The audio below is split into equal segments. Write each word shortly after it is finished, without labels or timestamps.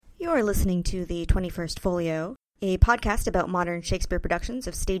You're listening to the 21st Folio, a podcast about modern Shakespeare productions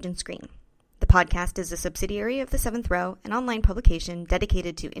of stage and screen. The podcast is a subsidiary of The Seventh Row, an online publication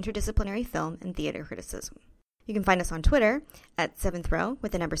dedicated to interdisciplinary film and theater criticism. You can find us on Twitter at 7th Row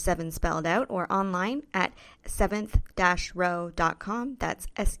with the number 7 spelled out, or online at 7th-row.com. That's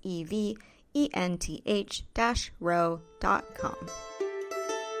SEVENTH-row.com.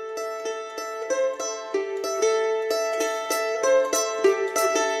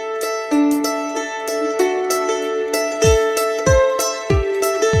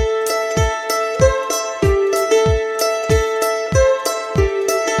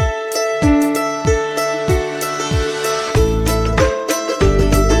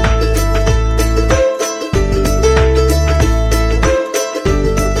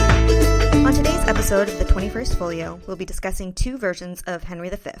 Episode of the 21st Folio, we'll be discussing two versions of Henry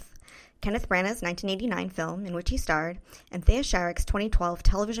V, Kenneth Branagh's 1989 film in which he starred, and Thea Sharrock's 2012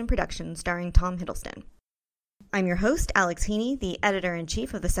 television production starring Tom Hiddleston. I'm your host, Alex Heaney, the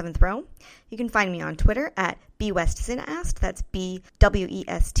editor-in-chief of The Seventh Row. You can find me on Twitter at bwestcineaste, that's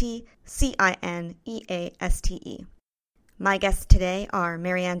BWESTCINEASTE. My guests today are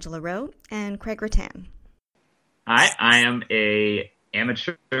Mary Angela Rowe and Craig Rattan. Hi, I am a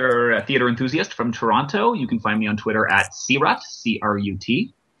amateur theater enthusiast from Toronto. You can find me on Twitter at CRUT,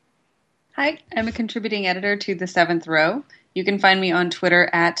 C-R-U-T. Hi, I'm a contributing editor to The Seventh Row. You can find me on Twitter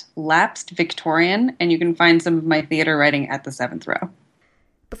at Lapsed Victorian, and you can find some of my theater writing at The Seventh Row.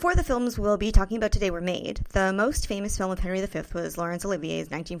 Before the films we'll be talking about today were made, the most famous film of Henry V was Laurence Olivier's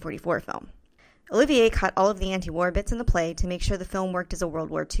 1944 film. Olivier cut all of the anti-war bits in the play to make sure the film worked as a World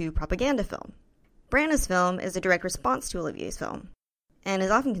War II propaganda film. Branagh's film is a direct response to Olivier's film, and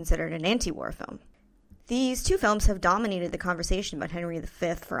is often considered an anti-war film. These two films have dominated the conversation about Henry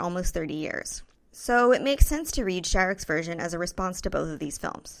V for almost 30 years, so it makes sense to read Sharrock's version as a response to both of these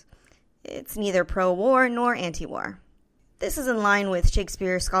films. It's neither pro-war nor anti-war. This is in line with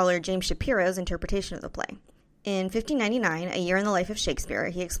Shakespeare scholar James Shapiro's interpretation of the play. In 1599, A Year in the Life of Shakespeare,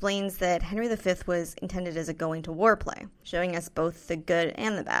 he explains that Henry V was intended as a going-to-war play, showing us both the good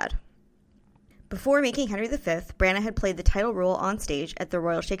and the bad. Before making Henry V, Branagh had played the title role on stage at the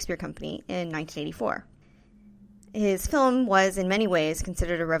Royal Shakespeare Company in 1984. His film was in many ways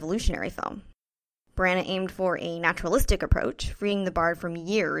considered a revolutionary film. Branagh aimed for a naturalistic approach, freeing the bard from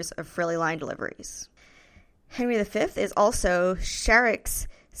years of frilly line deliveries. Henry V is also Sharrock's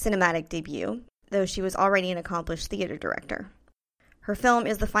cinematic debut, though she was already an accomplished theater director. Her film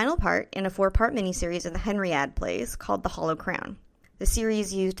is the final part in a 4-part miniseries of the Henriade plays called The Hollow Crown. The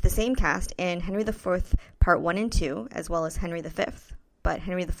series used the same cast in Henry IV Part 1 and 2, as well as Henry V, but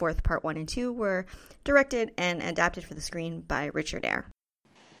Henry IV Part 1 and 2 were directed and adapted for the screen by Richard Eyre.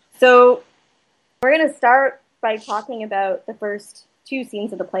 So we're going to start by talking about the first two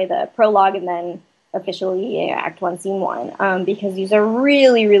scenes of the play, the prologue and then officially Act 1, Scene 1, because these are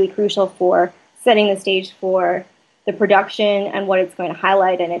really, really crucial for setting the stage for the production and what it's going to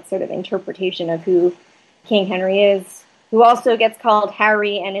highlight and its sort of interpretation of who King Henry is, who also gets called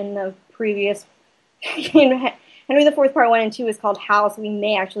Harry, and in the previous, Henry IV Part 1 and 2 is called Hal, so we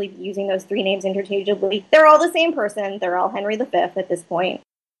may actually be using those three names interchangeably. They're all the same person. They're all Henry V at this point,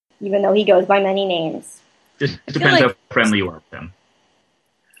 even though he goes by many names. Just depends how friendly you are with him.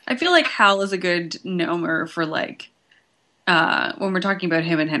 I feel like Hal is a good nomer for, when we're talking about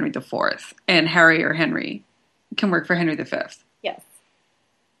him and Henry IV, and Harry or Henry can work for Henry V. Yes,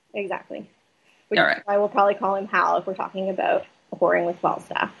 exactly. Which all right. I will probably call him Hal if we're talking about whoring with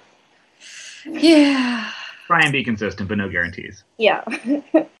Falstaff. Yeah. Try and be consistent, but no guarantees. Yeah.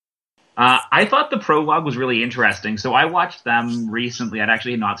 I thought the prologue was really interesting. So I watched them recently. I'd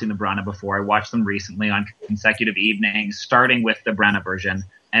actually not seen the Branagh before. I watched them recently on consecutive evenings, starting with the Branagh version.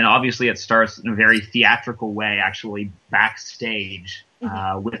 And obviously it starts in a very theatrical way, actually backstage,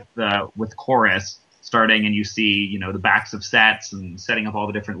 with chorus starting, and you see, the backs of sets and setting up all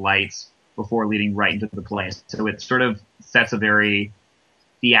the different lights before leading right into the play. So it sort of sets a very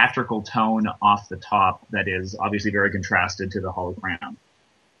theatrical tone off the top that is obviously very contrasted to the Hollow Crown.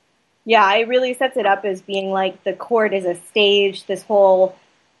 Yeah, it really sets it up as being like the court is a stage. This whole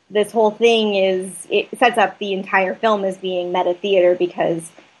thing it sets up the entire film as being meta theater because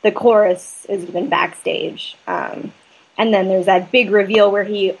the chorus is even backstage. And then there's that big reveal where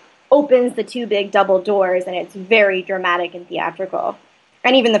he opens the two big double doors, and it's very dramatic and theatrical.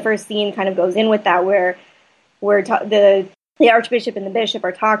 And even the first scene kind of goes in with that, where the archbishop and the bishop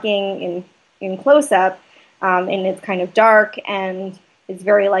are talking in close-up, and it's kind of dark, and it's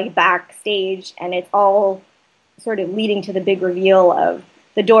very backstage, and it's all sort of leading to the big reveal of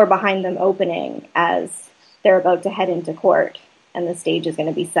the door behind them opening as they're about to head into court. and the stage is going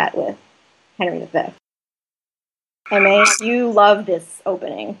to be set with Henry V. May, you love this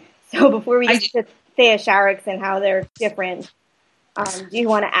opening. So before we get to Theosharics and how they're different, do you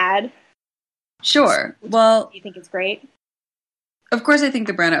want to add? Sure. Well, do you think it's great? Of course, I think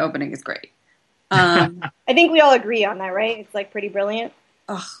the Branagh opening is great. I think we all agree on that, right? It's like pretty brilliant.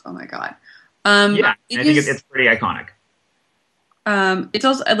 Oh my god! Yeah, I think it's pretty iconic. It's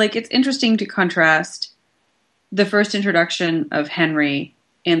also like it's interesting to contrast the first introduction of Henry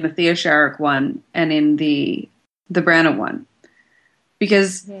in the Theosharic one and in the Branagh one,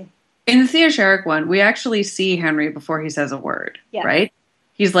 because in the Theosharic one we actually see Henry before he says a word, right?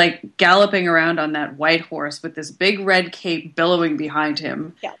 He's like galloping around on that white horse with this big red cape billowing behind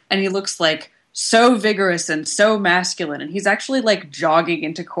him, and he looks like so vigorous and so masculine, and he's actually like jogging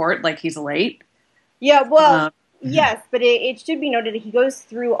into court like he's late. Yeah, well, yes, but it should be noted that he goes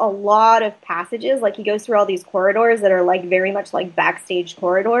through a lot of passages. Like, he goes through all these corridors that are like very much like backstage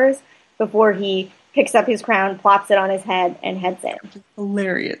corridors before he picks up his crown, plops it on his head, and heads in.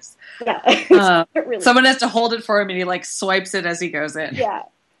 Hilarious. Yeah. Really someone has to hold it for him, and he like swipes it as he goes in. Yeah,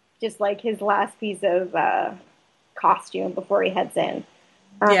 just like his last piece of costume before he heads in.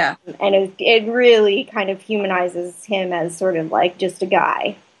 And it really kind of humanizes him as sort of like just a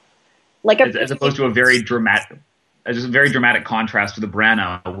guy. Like as opposed to a very dramatic contrast to the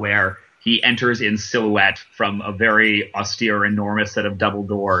Branagh, where he enters in silhouette from a very austere, enormous set of double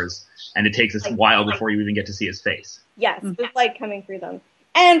doors, and it takes us a while before you even get to see his face. Yes, with light coming through them.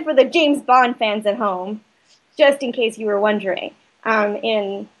 And for the James Bond fans at home, just in case you were wondering,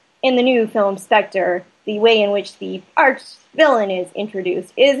 in the new film Spectre, the way in which the arch villain is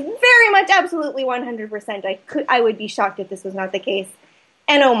introduced is very much absolutely 100%. I would be shocked if this was not the case.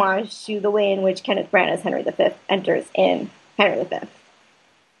 An homage to the way in which Kenneth Branagh's Henry V enters in Henry V.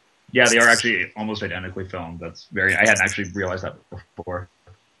 Yeah, they are actually almost identically filmed. I hadn't actually realized that before.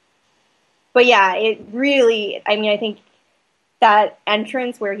 But yeah, it really, I think that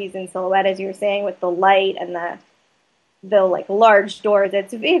entrance where he's in silhouette, as you were saying, with the light and the like large doors,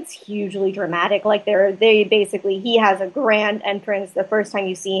 it's hugely dramatic. Like he has a grand entrance. The first time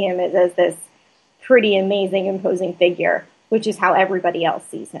you see him is as this pretty amazing, imposing figure, which is how everybody else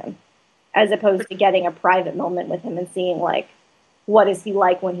sees him, as opposed to getting a private moment with him and seeing, like, what is he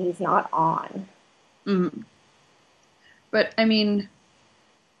like when he's not on. Mm-hmm. But,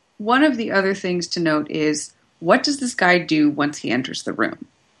 one of the other things to note is, what does this guy do once he enters the room,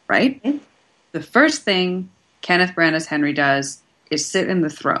 right? Mm-hmm. The first thing Kenneth Branagh's Henry does is sit in the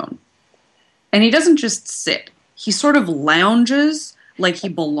throne. And he doesn't just sit. He sort of lounges like he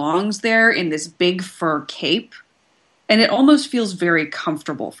belongs there in this big fur cape. And it almost feels very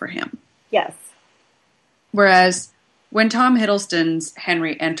comfortable for him. Yes. Whereas when Tom Hiddleston's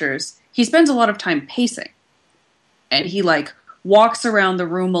Henry enters, he spends a lot of time pacing. And he walks around the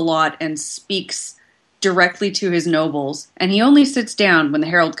room a lot and speaks directly to his nobles. And he only sits down when the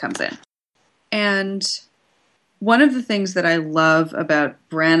herald comes in. And one of the things that I love about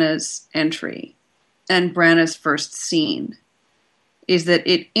Branagh's entry and Branagh's first scene is that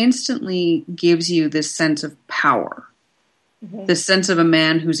it instantly gives you this sense of power. Mm-hmm. The sense of a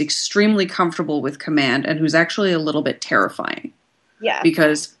man who's extremely comfortable with command and who's actually a little bit terrifying. Yeah.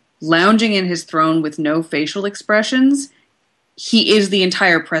 Because lounging in his throne with no facial expressions, he is the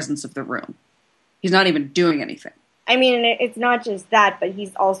entire presence of the room. He's not even doing anything. It's not just that, but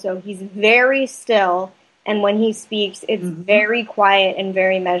he's very still, and when he speaks, it's very quiet and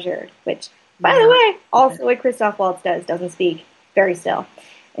very measured, which, by the way, also what Christoph Waltz doesn't speak very still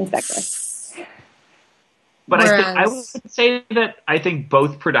in Spectre. But I would say that I think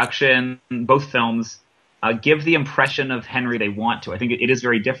both films give the impression of Henry they want to. I think it is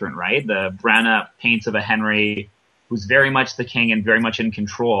very different, right? The Branagh paints of a Henry who's very much the king and very much in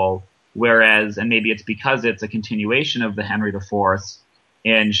control, whereas, and maybe it's because it's a continuation of the Henry IV,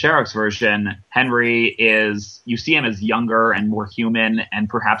 in Sharrock's version, Henry you see him as younger and more human and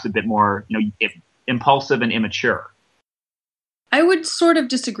perhaps a bit more, impulsive and immature. I would sort of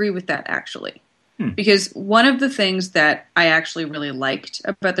disagree with that, actually. Because one of the things that I actually really liked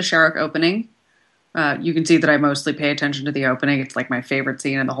about the Sharrock opening, you can see that I mostly pay attention to the opening. It's like my favorite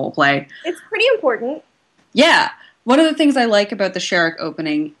scene in the whole play. It's pretty important. Yeah. One of the things I like about the Sharrock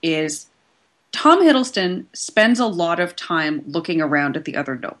opening is Tom Hiddleston spends a lot of time looking around at the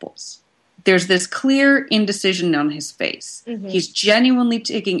other nobles. There's this clear indecision on his face. Mm-hmm. He's genuinely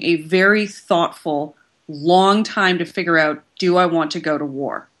taking a very thoughtful, long time to figure out, do I want to go to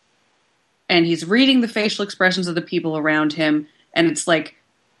war? And he's reading the facial expressions of the people around him, and it's like,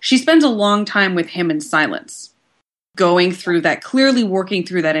 she spends a long time with him in silence, going through that, clearly working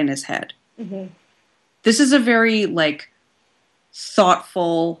through that in his head. Mm-hmm. This is a very,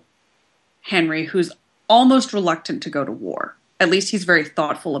 thoughtful Henry who's almost reluctant to go to war. At least he's very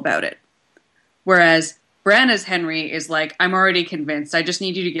thoughtful about it. Whereas Branna's Henry is like, I'm already convinced. I just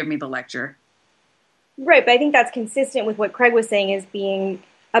need you to give me the lecture. Right, but I think that's consistent with what Craig was saying as being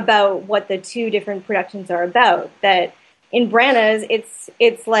about what the two different productions are about. That in Branna's,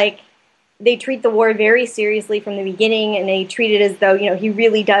 it's like they treat the war very seriously from the beginning, and they treat it as though, you know, he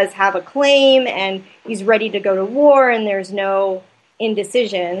really does have a claim and he's ready to go to war and there's no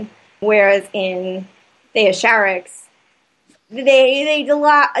indecision. Whereas in Thea Sharrock's, they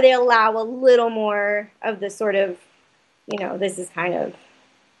allow a little more of the sort of, you know, this is kind of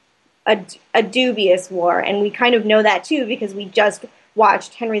a dubious war, and we kind of know that too because we just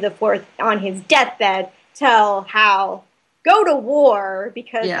watched Henry IV on his deathbed tell Hal, go to war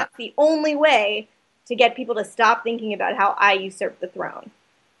because that's the only way to get people to stop thinking about how I usurped the throne.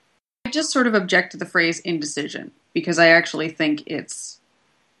 I just sort of object to the phrase indecision because I actually think it's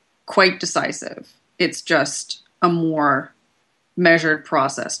quite decisive. It's just a more measured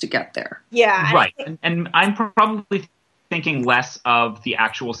process to get there. Yeah. Right. And I'm probably thinking less of the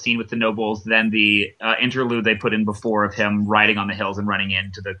actual scene with the nobles than the interlude they put in before of him riding on the hills and running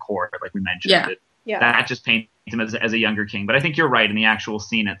into the court, like we mentioned. Yeah. That just paints him as a younger king. But I think you're right. In the actual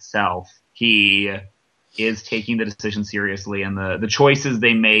scene itself, he is taking the decision seriously, and the choices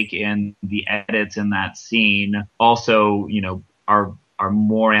they make in the edits in that scene also, you know, are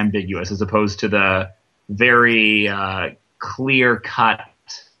more ambiguous as opposed to the very clear-cut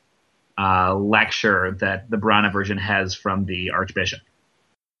lecture that the Branagh version has from the Archbishop.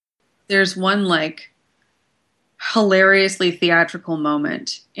 There's one like hilariously theatrical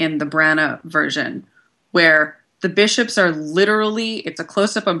moment in the Branagh version where the bishops are literally, it's a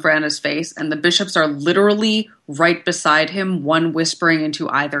close-up of Branagh's face, and the bishops are literally right beside him, one whispering into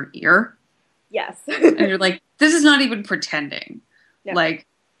either ear. Yes. And you're like, this is not even pretending. No. Like,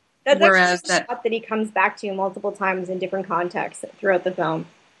 that's whereas that shot that he comes back to multiple times in different contexts throughout the film.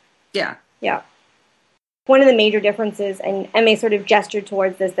 Yeah. Yeah. One of the major differences, and Emma sort of gestured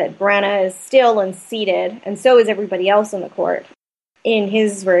towards this, that Branagh is still unseated, and so is everybody else in the court in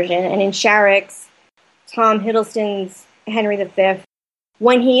his version. And in Sharrock's, Tom Hiddleston's Henry V,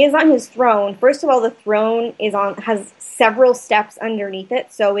 when he is on his throne, first of all, the throne has several steps underneath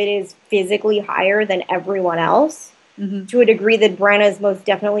it, so it is physically higher than everyone else, to a degree that Branagh's most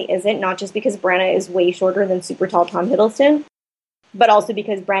definitely isn't, not just because Branagh is way shorter than super tall Tom Hiddleston, but also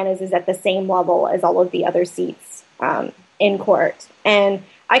because Branagh's is at the same level as all of the other seats in court. And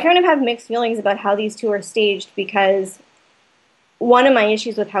I kind of have mixed feelings about how these two are staged, because one of my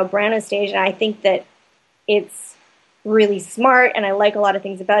issues with how Branagh's staged, and I think that it's really smart, and I like a lot of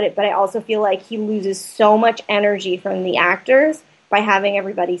things about it, but I also feel like he loses so much energy from the actors by having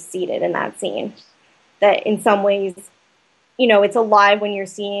everybody seated in that scene. That in some ways, you know, it's alive when you're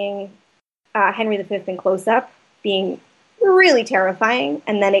seeing Henry V in close-up being really terrifying,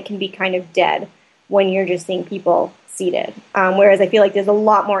 and then it can be kind of dead when you're just seeing people seated. Whereas I feel like there's a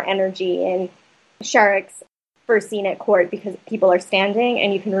lot more energy in Sharrock's first scene at court because people are standing,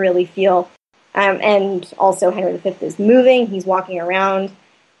 and you can really feel. And also Henry V is moving, he's walking around.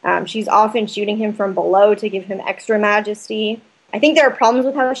 She's often shooting him from below to give him extra majesty. I think there are problems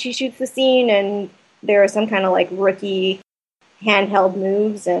with how she shoots the scene, and there are some kind of like rookie handheld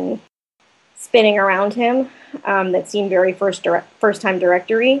moves and spinning around him that seem very first-time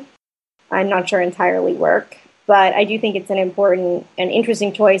directory. I'm not sure entirely work, but I do think it's an important and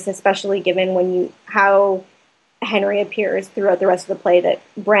interesting choice, especially given how Henry appears throughout the rest of the play, that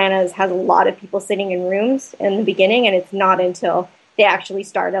Branagh's has a lot of people sitting in rooms in the beginning, and it's not until they actually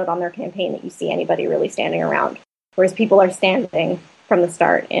start out on their campaign that you see anybody really standing around, whereas people are standing from the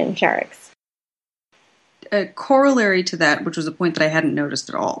start in Sharrock's. A corollary to that, which was a point that I hadn't noticed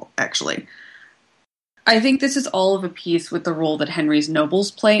at all, actually. I think this is all of a piece with the role that Henry's nobles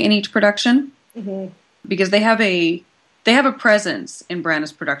play in each production, because they have a presence in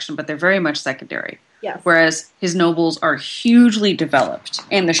Branagh's production, but they're very much secondary. Yes. Whereas his nobles are hugely developed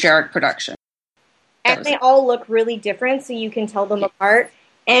in the Sharrock production. And they all look really different, so you can tell them apart.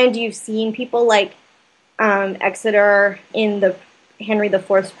 And you've seen people like Exeter in the Henry IV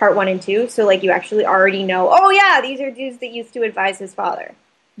Part 1 and 2, so like you actually already know, oh yeah, these are dudes that used to advise his father.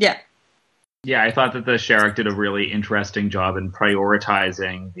 Yeah. Yeah, I thought that the Sharrock did a really interesting job in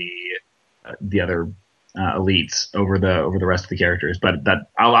prioritizing the other elites over the rest of the characters, but that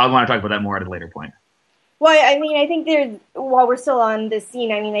I'll want to talk about that more at a later point. Well, I mean, I think while we're still on this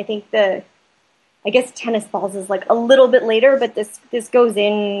scene, I mean, I think I guess tennis balls is like a little bit later, but this goes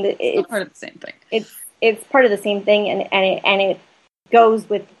in. It's part of the same thing. It's part of the same thing, and it goes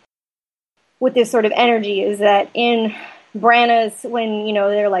with this sort of energy. Is that in Branna's, when,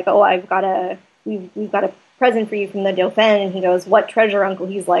 they're like, oh, we've got a present for you from the Dauphin, and he goes, what treasure, uncle?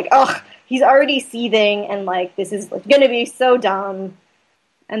 He's like, ugh, he's already seething, and like, this is gonna be so dumb.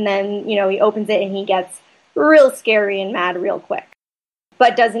 And then, he opens it and he gets real scary and mad real quick,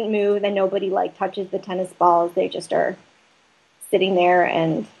 but doesn't move, and nobody like touches the tennis balls. They just are sitting there.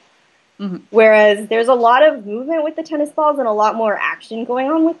 And whereas there's a lot of movement with the tennis balls and a lot more action going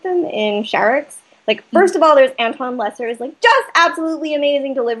on with them in Sharrock's. Like, first of all, there's Anton Lesser's like just absolutely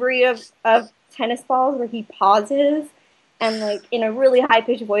amazing delivery of tennis balls, where he pauses and like in a really high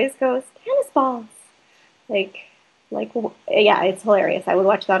pitched voice goes, tennis balls. Like, yeah, it's hilarious. I would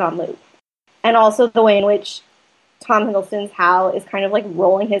watch that on loop. And also the way in which Tom Hiddleston's Hal is kind of like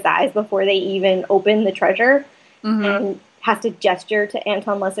rolling his eyes before they even open the treasure, and has to gesture to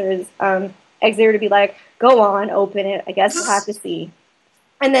Anton Lesser's Exeter to be like, go on, open it. I guess we'll have to see.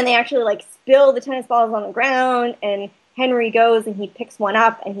 And then they actually like spill the tennis balls on the ground, and Henry goes and he picks one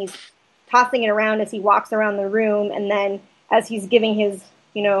up and he's tossing it around as he walks around the room. And then as he's giving his,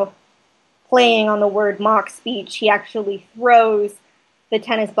 playing on the word mock speech, he actually throws the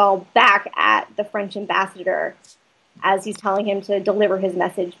tennis ball back at the French ambassador as he's telling him to deliver his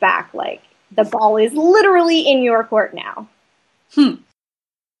message back. Like, the ball is literally in your court now.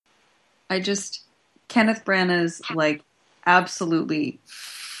 Kenneth Branagh's like absolutely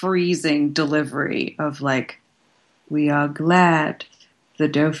freezing delivery of like, we are glad the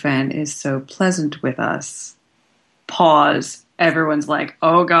Dauphin is so pleasant with us. Pause. Everyone's like,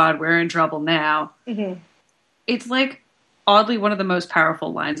 oh God, we're in trouble now. It's like oddly one of the most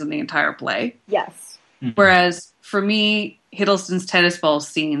powerful lines in the entire play. Yes. Whereas for me, Hiddleston's tennis ball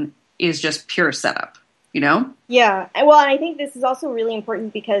scene is just pure setup, Yeah. Well, and I think this is also really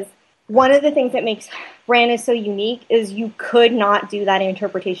important because one of the things that makes Branagh so unique is you could not do that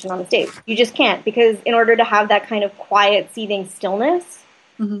interpretation on the stage. You just can't, because in order to have that kind of quiet, seething stillness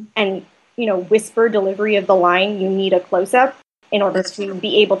and, whisper delivery of the line, you need a close-up in order to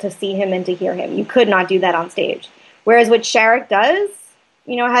be able to see him and to hear him. You could not do that on stage. Whereas what Sharrock does,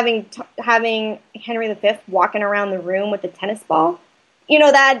 having Henry V walking around the room with the tennis ball,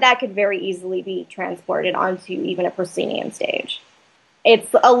 that could very easily be transported onto even a proscenium stage. It's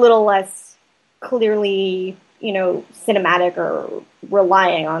a little less clearly, cinematic or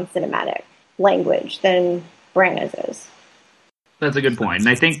relying on cinematic language than Branagh's is. That's a good point. And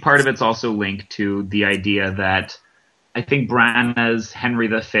I think part of it's also linked to the idea that I think Branagh's Henry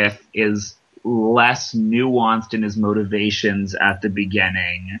V is less nuanced in his motivations at the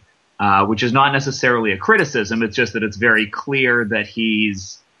beginning, which is not necessarily a criticism. It's just that it's very clear that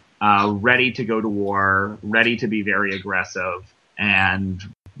he's ready to go to war, ready to be very aggressive. And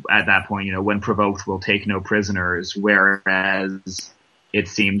at that point, when provoked, will take no prisoners. Whereas it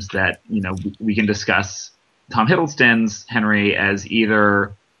seems that, we can discuss Tom Hiddleston's Henry as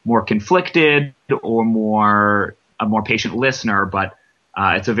either more conflicted or a more patient listener, but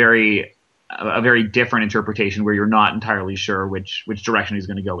it's a very different interpretation where you're not entirely sure which direction he's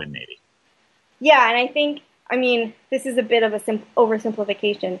going to go in, maybe. Yeah, and I think, this is a bit of a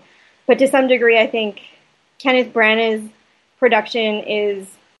oversimplification, but to some degree, I think Kenneth Branagh's production is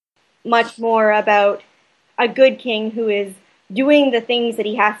much more about a good king who is doing the things that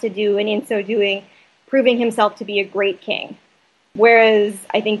he has to do, and in so doing, proving himself to be a great king. Whereas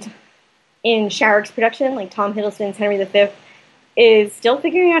I think in Sharrock's production, like Tom Hiddleston's Henry V, is still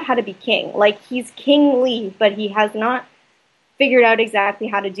figuring out how to be king. Like, he's kingly, but he has not figured out exactly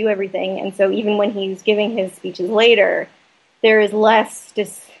how to do everything. And so even when he's giving his speeches later, there is less,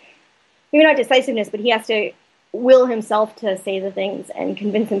 maybe not decisiveness, but he has to will himself to say the things and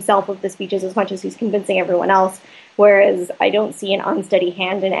convince himself of the speeches as much as he's convincing everyone else. Whereas I don't see an unsteady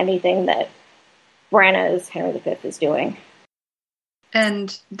hand in anything that Branagh's Henry V is doing.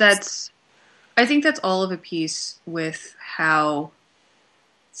 And I think that's all of a piece with how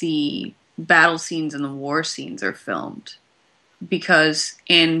the battle scenes and the war scenes are filmed. Because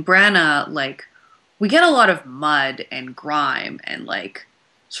in Branagh, we get a lot of mud and grime and,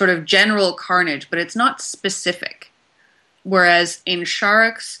 sort of general carnage, but it's not specific. Whereas in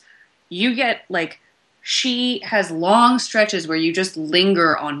Sharrock's, you get, she has long stretches where you just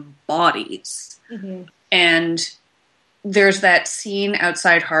linger on bodies. Mm-hmm. And there's that scene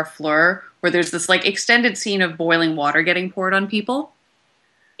outside Harfleur where there's this extended scene of boiling water getting poured on people.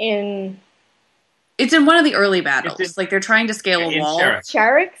 It's in one of the early battles. They're trying to scale a wall.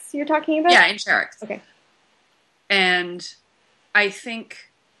 Sharrock's you're talking about? Yeah, in Sharrock's. Okay. And I think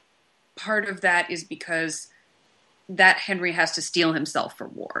part of that is because that Henry has to steel himself for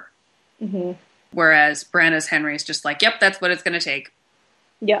war. Mm-hmm. Whereas Branagh's Henry is just yep, that's what it's going to take.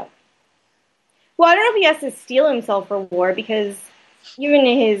 Yeah. Well, I don't know if he has to steel himself for war, because even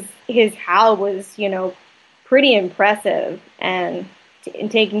his Hal was, pretty impressive, and in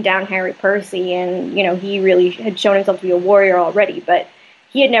taking down Harry Percy, and he really had shown himself to be a warrior already, but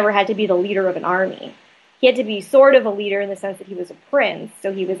he had never had to be the leader of an army. He had to be sort of a leader in the sense that he was a prince,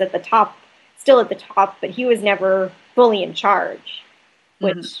 so he was at the top, still at the top, but he was never fully in charge,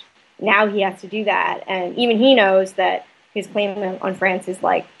 which now he has to do that, and even he knows that his claim on France is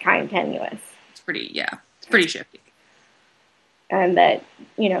kind of tenuous. It's pretty shifty. And that,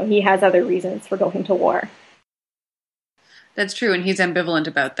 he has other reasons for going to war. That's true, and he's ambivalent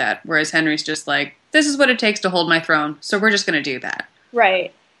about that, whereas Henry's just like, this is what it takes to hold my throne, so we're just going to do that.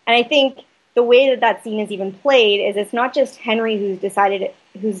 Right. And I think the way that scene is even played is it's not just Henry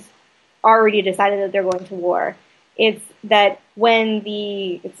who's already decided that they're going to war. It's that when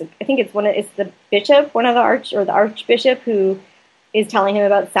it's the bishop, one of the archbishop who is telling him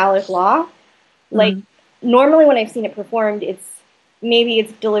about Salic law. Normally when I've seen it performed, it's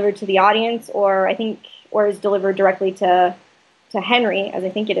delivered to the audience, or is delivered directly to Henry, as I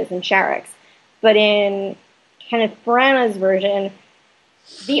think it is in Sharrock's. But in Kenneth Branagh's version,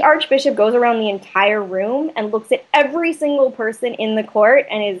 the archbishop goes around the entire room and looks at every single person in the court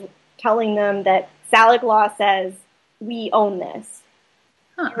and is telling them that Salic law says, we own this.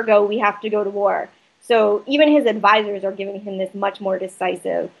 Ergo, we have to go to war. So even his advisors are giving him this much more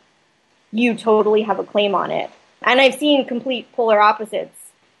decisive, you totally have a claim on it. And I've seen complete polar opposites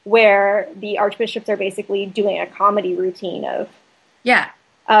where the archbishops are basically doing a comedy routine of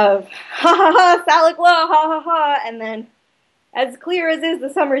ha ha ha, Salic law, ha ha ha, and then as clear as is the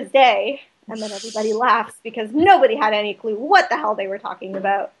summer's day, and then everybody laughs because nobody had any clue what the hell they were talking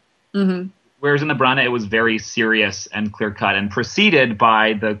about. Mm-hmm. Whereas in the Brana, it was very serious and clear-cut, and preceded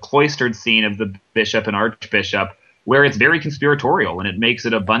by the cloistered scene of the bishop and archbishop, where it's very conspiratorial, and it makes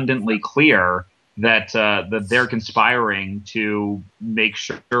it abundantly clear that they're conspiring to make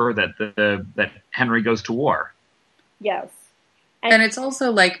sure that Henry goes to war. Yes. And it's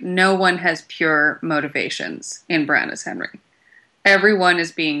also like no one has pure motivations in Branagh's Henry. Everyone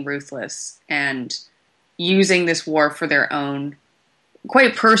is being ruthless and using this war for their own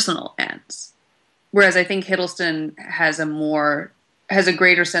quite personal ends. Whereas I think Hiddleston has a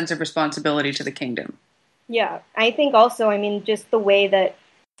greater sense of responsibility to the kingdom. Yeah, I think also, just the way that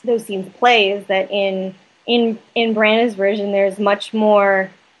those scenes play is that in Branagh's version, there's much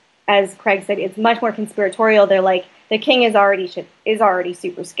more, as Craig said, it's much more conspiratorial. They're like, the king is already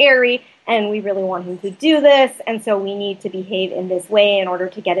super scary, and we really want him to do this, and so we need to behave in this way in order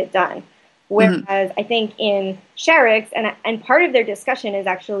to get it done. Whereas I think in Sharrock's, and part of their discussion is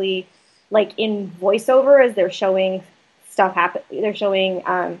actually in voiceover as they're showing stuff happen. They're showing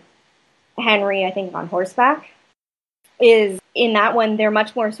Henry, I think, on horseback. Is in that one, they're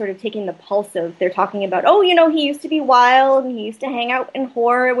much more sort of taking the pulse of, they're talking about, he used to be wild, and he used to hang out in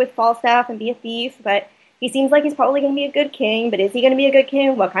horror with Falstaff and be a thief, but he seems like he's probably going to be a good king, but is he going to be a good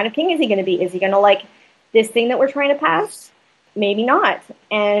king? What kind of king is he going to be? Is he going to like this thing that we're trying to pass? Maybe not.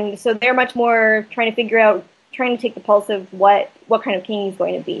 And so they're much more trying to take the pulse of what kind of king he's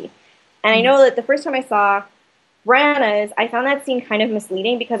going to be. And I know that the first time I saw Branagh's, I found that scene kind of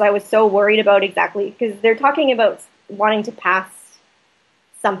misleading because I was so worried about because they're talking about wanting to pass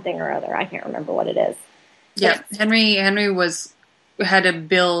something or other. I can't remember what it is. Yeah, Henry had a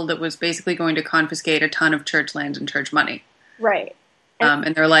bill that was basically going to confiscate a ton of church land and church money. Right.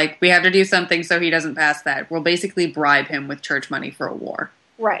 And they're like, we have to do something so he doesn't pass that. We'll basically bribe him with church money for a war.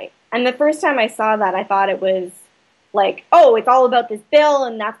 Right. And the first time I saw that, I thought it was like, oh, it's all about this bill,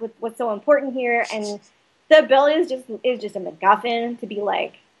 and that's what's so important here. And the bill is just a MacGuffin to be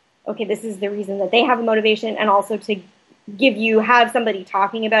like, okay, this is the reason that they have a motivation, and also to have somebody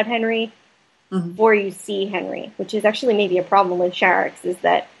talking about Henry before you see Henry, which is actually maybe a problem with Sharrock's, is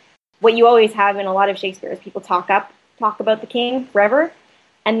that what you always have in a lot of Shakespeare is people talk about the king forever,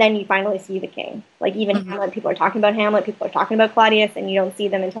 and then you finally see the king. Like even Hamlet, people are talking about Hamlet, people are talking about Claudius, and you don't see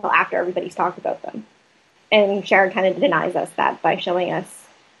them until after everybody's talked about them. And Sharrock kind of denies us that by showing us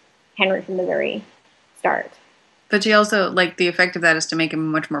Henry from the very start. But she also, the effect of that is to make him a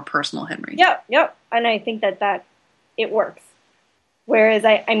much more personal Henry. Yep. And I think that it works. Whereas,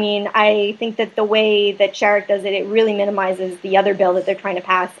 I think that the way that Sharrock does it, it really minimizes the other bill that they're trying to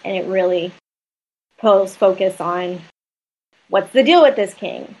pass, and it really pulls focus on what's the deal with this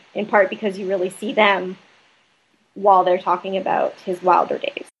king, in part because you really see them while they're talking about his wilder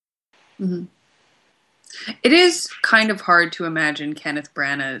days. Mm-hmm. It is kind of hard to imagine Kenneth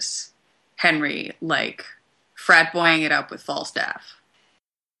Branagh's Henry, frat boying it up with Falstaff.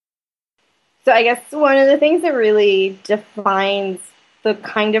 So I guess one of the things that really defines the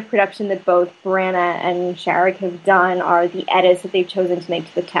kind of production that both Branagh and Sharrock have done are the edits that they've chosen to make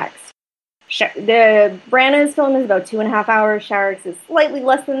to the text. The Branagh's film is about 2.5 hours. Sharrock's is slightly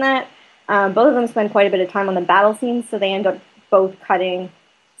less than that. Both of them spend quite a bit of time on the battle scenes, so they end up both cutting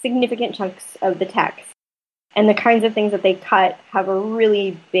significant chunks of the text. And the kinds of things that they cut have a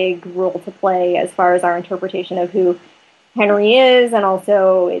really big role to play as far as our interpretation of who Henry is, and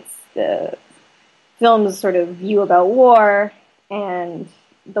also it's the film's sort of view about war and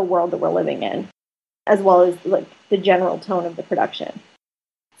the world that we're living in, as well as like the general tone of the production.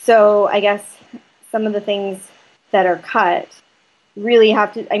 So I guess some of the things that are cut really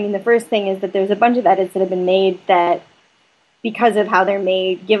have to, I mean, the first thing is that there's a bunch of edits that have been made that, because of how they're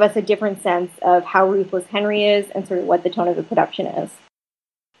made, give us a different sense of how ruthless Henry is and sort of what the tone of the production is.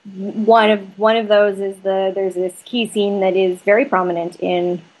 One of those is there's this key scene that is very prominent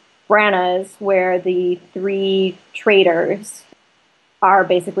in Branagh's, where the 3 traitors are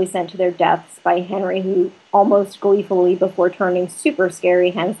basically sent to their deaths by Henry, who almost gleefully, before turning super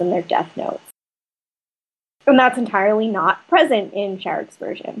scary, hands them their death notes. And that's entirely not present in Sharrock's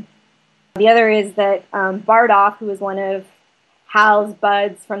version. The other is that Bardolph, who was one of Hal's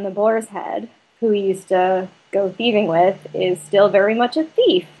buds from the Boar's Head, who he used to go thieving with, is still very much a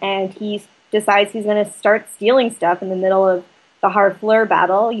thief. And he decides he's going to start stealing stuff in the middle of the Harfleur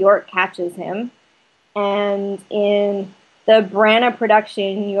battle. York catches him. And in the Branagh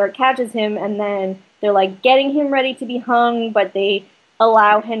production, York catches him, and then they're like getting him ready to be hung, but they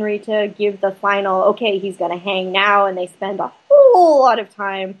allow Henry to give the final, okay, he's going to hang now, and they spend a whole lot of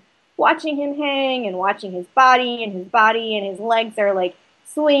time watching him hang and watching his body and his legs are like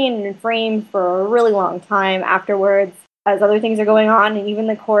swinging in frames for a really long time afterwards as other things are going on, and even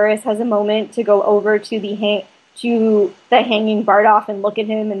the chorus has a moment to go over to the hanging Bardolph and look at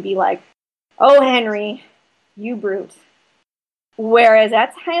him and be like, oh, Henry, you brute. Whereas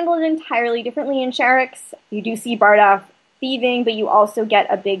that's handled entirely differently in Sharrock's. You do see Bardolph thieving, but you also get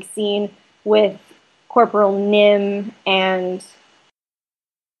a big scene with Corporal Nym and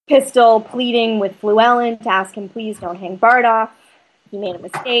Pistol pleading with Fluellen to ask him, please don't hang Bardolph. He made a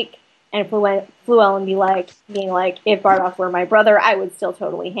mistake. And Fluellen being like, if Bardolph were my brother, I would still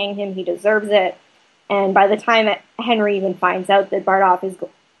totally hang him. He deserves it. And by the time Henry even finds out that Bardolph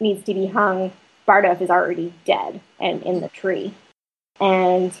needs to be hung, Bardolph is already dead and in the tree.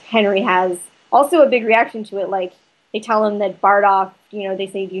 And Henry has also a big reaction to it. Like, they tell him that Bardolph, they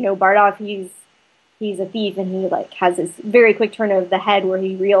say, do you know Bardolph? He's a thief. And he like has this very quick turn of the head where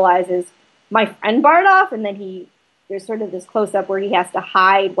he realizes, my friend Bardolph? And then there's sort of this close-up where he has to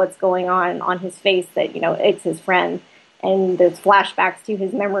hide what's going on his face, that, it's his friend. And there's flashbacks to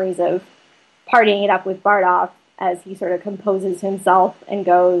his memories of partying it up with Bardolph as he sort of composes himself and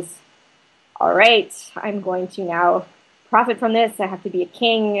goes, all right, I'm going to now profit from this. I have to be a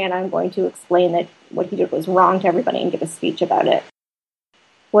king, and I'm going to explain that what he did was wrong to everybody and give a speech about it.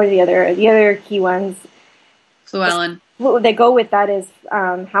 What are the other key ones? Fluellen. They go with that is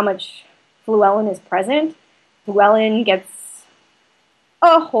how much Fluellen is present. Fluellen gets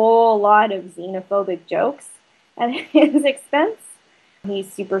a whole lot of xenophobic jokes at his expense.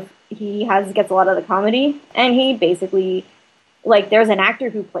 Gets a lot of the comedy, and he basically, like, there's an actor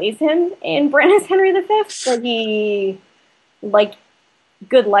who plays him in Branagh's Henry V, but he, like,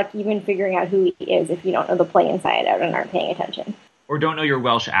 good luck even figuring out who he is if you don't know the play inside out and aren't paying attention. Or don't know your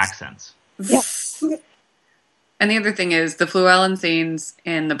Welsh accents. Yeah. And the other thing is, the Fluellen scenes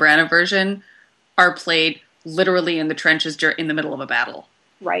in the Branagh version are played literally in the trenches in the middle of a battle.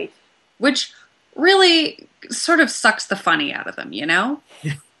 Right. Which really sort of sucks the funny out of them,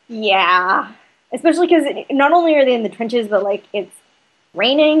 Yeah. Especially because not only are they in the trenches, but, like, it's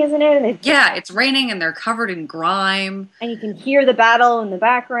raining, isn't it? And it's raining, and they're covered in grime. And you can hear the battle in the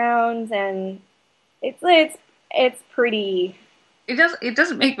background, and it's pretty... It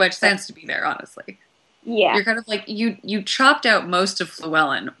doesn't make much sense to be there, honestly. Yeah. You're kind of like, you chopped out most of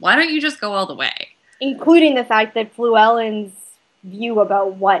Fluellen. Why don't you just go all the way? Including the fact that Fluellen's view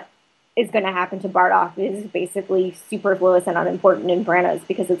about what is going to happen to Bardolph is basically superfluous and unimportant in Branagh's,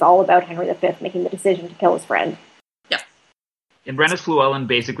 because it's all about Henry V making the decision to kill his friend. Yeah. In Branagh's, Fluellen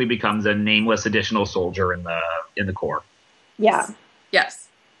basically becomes a nameless additional soldier in the Corps. Yeah. Yes.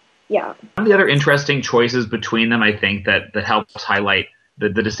 Yeah. One of the other interesting choices between them, I think, that helps highlight the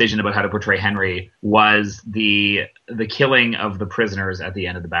decision about how to portray Henry was the killing of the prisoners at the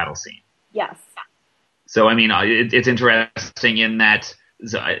end of the battle scene. Yes. So, I mean, it's interesting in that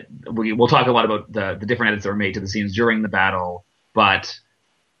we'll talk a lot about the different edits that were made to the scenes during the battle, but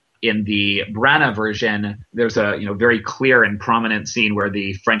in the Branagh version, there's a very clear and prominent scene where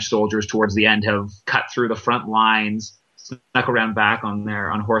the French soldiers towards the end have cut through the front lines, snuck around back on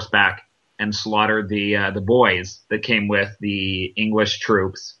horseback and slaughtered the boys that came with the English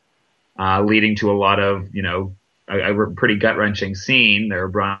troops, leading to a lot of, a pretty gut wrenching scene. There,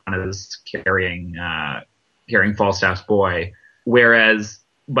 Branagh carrying Falstaff's boy, whereas,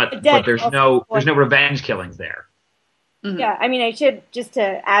 but there's no revenge killings there. Mm-hmm. Yeah, I mean, I should, just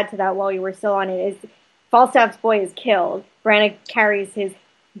to add to that while you were still on it, is Falstaff's boy is killed. Branagh carries his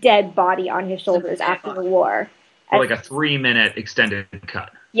dead body on his shoulders after the war. For like a 3-minute extended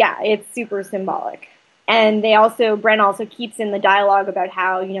cut. Yeah, it's super symbolic. And Branagh also keeps in the dialogue about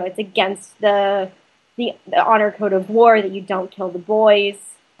how, it's against the honor code of war that you don't kill the boys,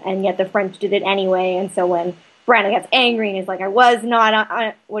 and yet the French did it anyway. And so when Branagh gets angry and is like, I was not,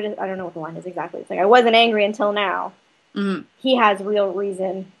 I don't know what the line is exactly. It's like, I wasn't angry until now. Mm-hmm. He has real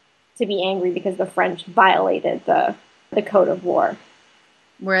reason to be angry because the French violated the code of war.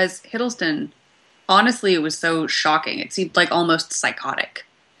 Whereas Hiddleston, honestly, it was so shocking. It seemed like almost psychotic,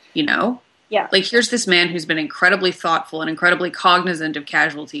 Yeah. Like, here's this man who's been incredibly thoughtful and incredibly cognizant of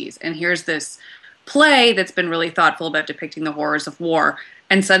casualties, and here's this play that's been really thoughtful about depicting the horrors of war,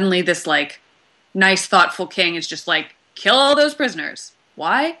 and suddenly this, nice, thoughtful king is just kill all those prisoners.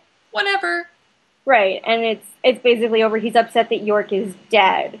 Why? Whatever. Right, and it's basically over. He's upset that York is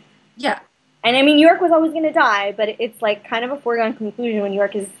dead. Yeah. And I mean, York was always going to die, but it's kind of a foregone conclusion when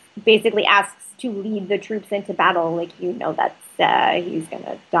York is basically asks to lead the troops into battle. That's he's going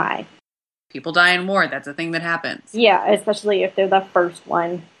to die. People die in war. That's a thing that happens. Yeah, especially if they're the first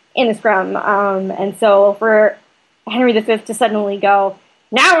one in the scrum. And so for Henry V to suddenly go,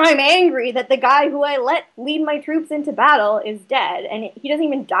 now I'm angry that the guy who I let lead my troops into battle is dead. And he doesn't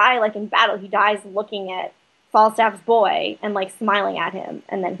even die in battle. He dies looking at Falstaff's boy and smiling at him,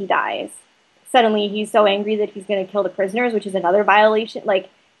 and then he dies. Suddenly he's so angry that he's going to kill the prisoners, which is another violation.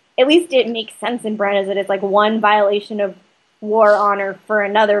 At least it makes sense in Branagh that it's one violation of war honor for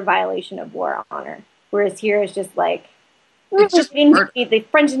another violation of war honor. Whereas here it's just the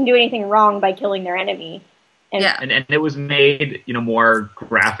French didn't do anything wrong by killing their enemy. And it was made, more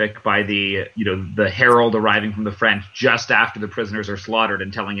graphic by the herald arriving from the French just after the prisoners are slaughtered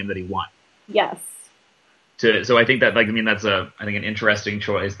and telling him that he won. Yes. So I think that, that's an interesting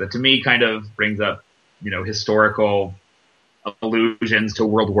choice that to me kind of brings up, historical allusions to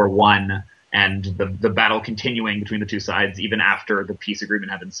World War I and the battle continuing between the two sides even after the peace agreement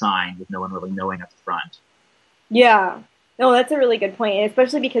had been signed with no one really knowing at the front. Yeah. No, that's a really good point,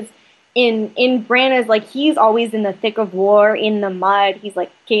 especially because in Branagh's, he's always in the thick of war, in the mud. He's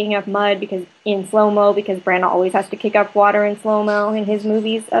kicking up mud because in slow-mo, because Branagh always has to kick up water in slow-mo in his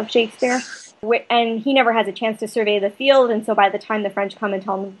movies of Shakespeare. And he never has a chance to survey the field, and so by the time the French come and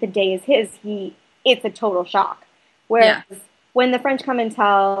tell him the day is his, it's a total shock. Whereas when the French come and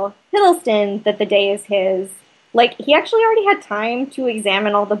tell Hiddleston that the day is his, he actually already had time to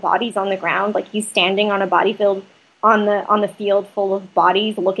examine all the bodies on the ground. He's standing on a body field on the field full of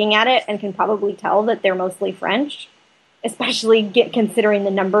bodies, looking at it, and can probably tell that they're mostly French, especially considering the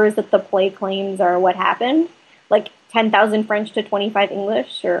numbers that the play claims are what happened. 10,000 French to 25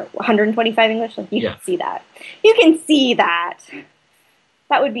 English, or 125 English. You can see that. You can see that.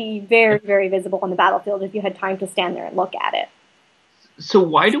 That would be very, very visible on the battlefield if you had time to stand there and look at it. So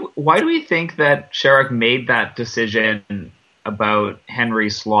why do we think that Sherrock made that decision about Henry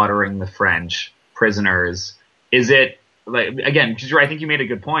slaughtering the French prisoners? Is it again? Because I think you made a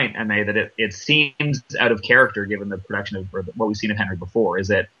good point, Emma, that it seems out of character given the production of what we've seen of Henry before.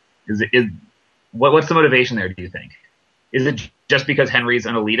 What's the motivation there, do you think? Is it just because Henry's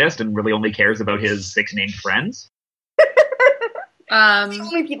an elitist and really only cares about his 6 named friends? The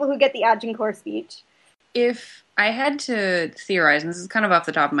only people who get the Agincourt speech. If I had to theorize, and this is kind of off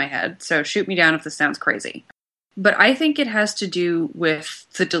the top of my head, so shoot me down if this sounds crazy, but I think it has to do with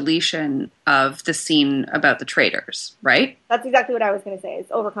the deletion of the scene about the traitors, right? That's exactly what I was going to say.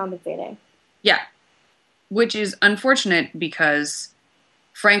 It's overcompensating. Yeah. Which is unfortunate because,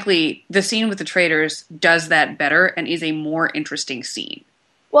 frankly, the scene with the traitors does that better and is a more interesting scene.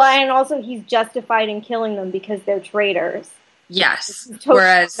 Well, and also he's justified in killing them because they're traitors. Yes. Totally.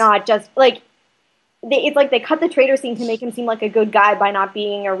 Whereas not just it's they cut the traitor scene to make him seem like a good guy by not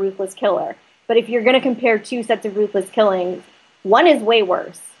being a ruthless killer. But if you're going to compare 2 sets of ruthless killings, one is way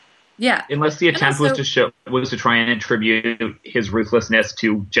worse. Yeah. Unless the attempt was to try and attribute his ruthlessness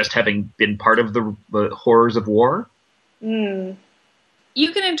to just having been part of the horrors of war. Mm.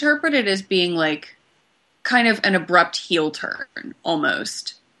 You can interpret it as being kind of an abrupt heel turn,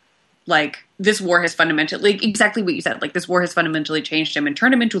 almost. This war has fundamentally, exactly what you said, this war has fundamentally changed him and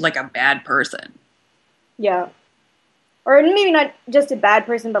turned him into a bad person. Yeah. Or maybe not just a bad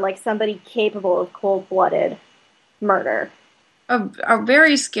person, but somebody capable of cold-blooded murder. A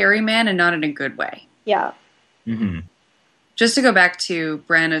very scary man, and not in a good way. Yeah. Mm-hmm. Just to go back to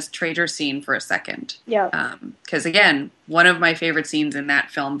Branna's traitor scene for a second. Yeah. Because, again, one of my favorite scenes in that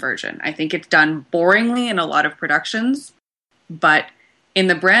film version. I think it's done boringly in a lot of productions, but in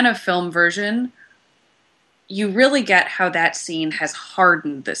the Branna film version, you really get how that scene has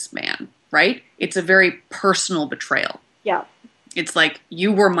hardened this man, right? It's a very personal betrayal. Yeah. It's like,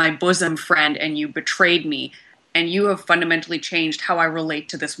 you were my bosom friend and you betrayed me, and you have fundamentally changed how I relate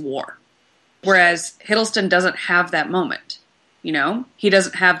to this war. Whereas Hiddleston doesn't have that moment, you know? He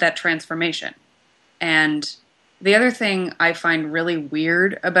doesn't have that transformation. And the other thing I find really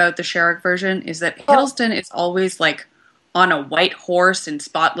weird about the Sherrick version is that Hiddleston is always, like, on a white horse in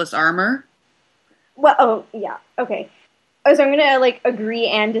spotless armor. Well, oh, yeah, okay. Oh, so I'm going to, like, agree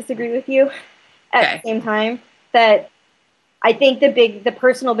and disagree with you at the same time. That I think the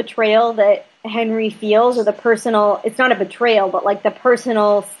personal betrayal that Henry feels, or it's not a betrayal, but, like, the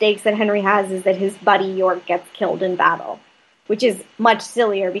personal stakes that Henry has is that his buddy York gets killed in battle. Which is much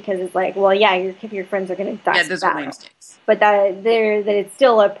sillier because it's like, well, yeah, your friends are going to die. Yeah, those are lame stakes. But that it's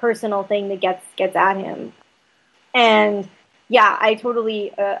still a personal thing that gets at him. And yeah, I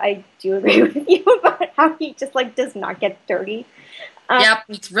totally I do agree with you about how he just like does not get dirty. Yep,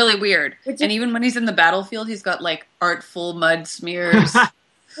 it's really weird. And even when he's in the battlefield, he's got like artful mud smears.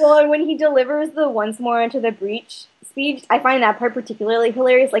 Well, and when he delivers the "once more into the breach" speech, I find that part particularly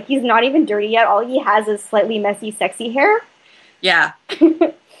hilarious. Like, he's not even dirty yet. All he has is slightly messy, sexy hair. Yeah.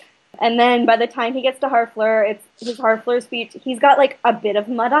 And then by the time he gets to Harfleur, it's his Harfleur speech. He's got like a bit of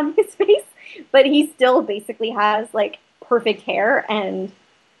mud on his face, but he still basically has like perfect hair and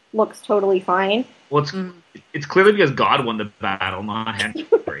looks totally fine. Well, it's clearly because God won the battle, not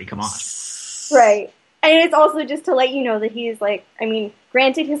Henry. Come on. Right. And it's also just to let you know that he's like, I mean,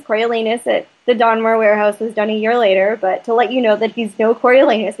 granted his Coriolanus at the Donmar warehouse was done a year later, but to let you know that he's no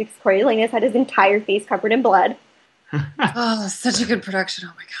Coriolanus because Coriolanus had his entire face covered in blood. Oh, such a good production.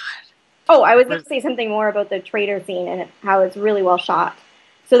 Oh my god. Oh, I was going to say something more about the traitor scene and how it's really well shot.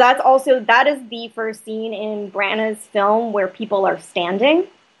 So that is the first scene in Branna's film where people are standing.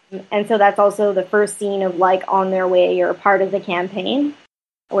 And so that's also the first scene of like on their way or part of the campaign,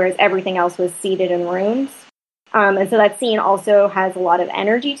 whereas everything else was seated in rooms. And so that scene also has a lot of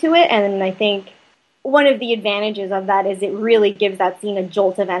energy to it. And I think one of the advantages of that is it really gives that scene a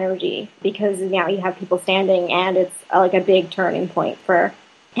jolt of energy because now you have people standing and it's like a big turning point for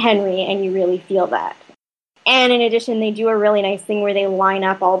Henry and you really feel that. And in addition, they do a really nice thing where they line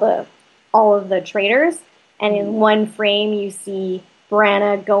up all of the traitors, and in one frame you see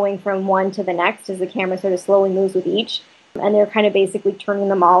Branna going from one to the next as the camera sort of slowly moves with each, and they're kind of basically turning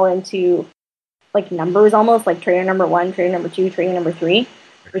them all into like numbers almost, like traitor number 1, traitor number 2, traitor number 3.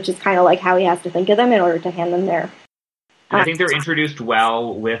 Which is kind of like how he has to think of them in order to hand them there. I think they're introduced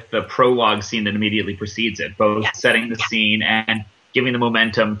well with the prologue scene that immediately precedes it, both setting the scene and giving the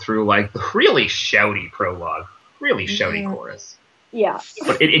momentum through like the really shouty prologue, really shouty chorus. Yeah,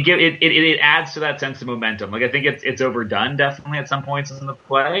 but it adds to that sense of momentum. Like I think it's overdone definitely at some points in the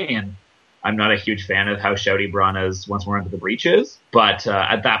play, and I'm not a huge fan of how shouty Branna's "Once More Into the Breach" is, but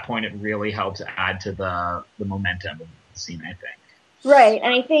at that point it really helps add to the momentum of the scene, I think. Right,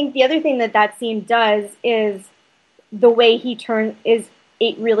 and I think the other thing that scene does is the way he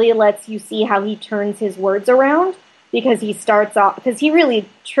it really lets you see how he turns his words around, because he starts off, because he really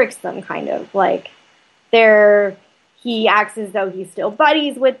tricks them kind of, like, he acts as though he's still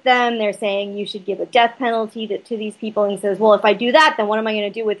buddies with them, they're saying you should give a death penalty to these people, and he says, well, if I do that, then what am I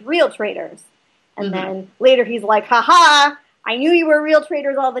going to do with real traitors? And then later he's like, haha, I knew you were real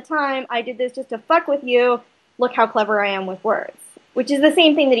traitors all the time, I did this just to fuck with you, look how clever I am with words. Which is the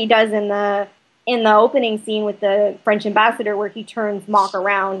same thing that he does in the opening scene with the French ambassador, where he turns Mock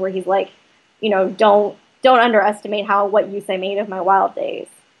around, where he's like, you know, don't underestimate what use I made of my wilder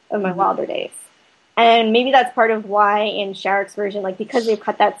days. And maybe that's part of why in Sherrick's version, like because they've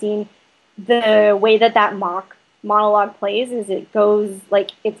cut that scene, the way that Mock monologue plays is it goes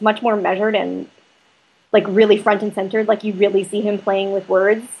like it's much more measured and like really front and centered. Like you really see him playing with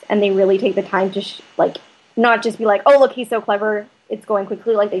words, and they really take the time to not just be like, oh look, he's so clever. It's going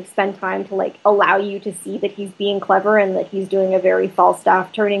quickly. Like they spend time to like allow you to see that he's being clever and that he's doing a very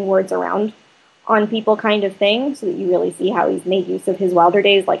Falstaff turning words around on people kind of thing, so that you really see how he's made use of his wilder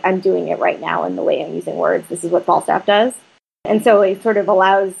days. Like I'm doing it right now in the way I'm using words. This is what Falstaff does, and so it sort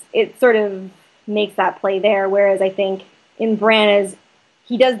of makes that play there. Whereas I think in Branna's,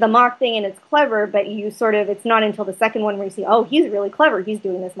 he does the Mock thing and it's clever, but it's not until the second one where you see, oh, he's really clever. He's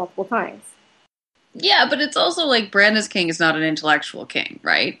doing this multiple times. Yeah, but it's also like Branna's king is not an intellectual king,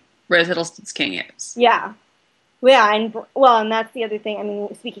 right? Whereas Hiddleston's king is. Yeah. Yeah, and that's the other thing. I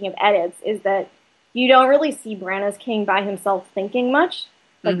mean, speaking of edits, is that you don't really see Bran as king by himself thinking much.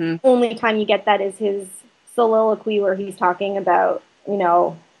 Like, the only time you get that is his soliloquy where he's talking about,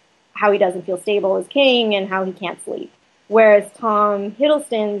 how he doesn't feel stable as king and how he can't sleep. Whereas Tom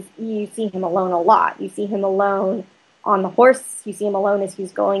Hiddleston's, you see him alone a lot. You see him alone on the horse. You see him alone as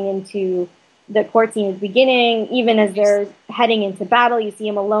he's going into the court scene at the beginning. Even as they're heading into battle, you see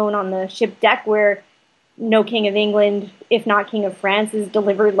him alone on the ship deck where no king of England, if not king of France, is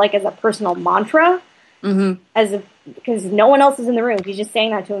delivered like as a personal mantra. Because no one else is in the room. He's just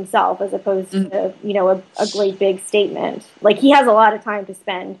saying that to himself as opposed to, a great big statement. Like, he has a lot of time to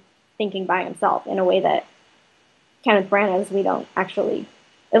spend thinking by himself in a way that Kenneth Branagh, we don't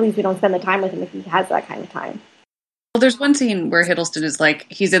spend the time with him if he has that kind of time. Well, there's one scene where Hiddleston is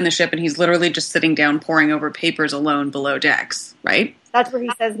he's in the ship and he's literally just sitting down poring over papers alone below decks, right? That's where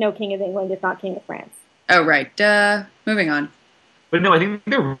he says no king of England, if not king of France. Oh, right. Moving on. But no, I think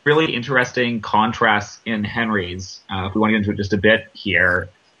they're really interesting contrasts in Henry's, if we want to get into it just a bit here.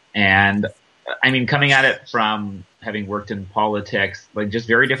 And, I mean, coming at it from having worked in politics, just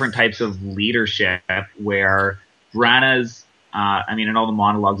very different types of leadership where Branagh's, in all the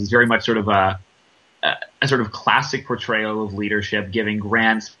monologues, is very much sort of a sort of classic portrayal of leadership, giving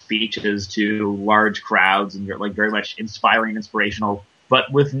grand speeches to large crowds and very much inspiring, inspirational,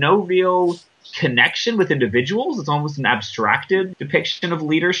 but with no real connection with individuals. It's almost an abstracted depiction of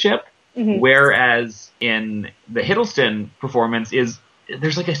leadership. Whereas in the Hiddleston performance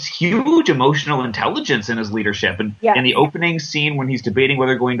there's a huge emotional intelligence in his leadership. And in the opening scene when he's debating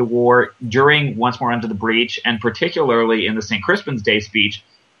whether going to war, during Once More Under the Breach, and particularly in the St. Crispin's Day speech,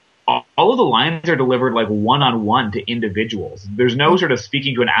 all of the lines are delivered one-on-one to individuals. There's no sort of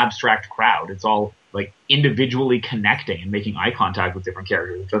speaking to an abstract crowd. It's all individually connecting and making eye contact with different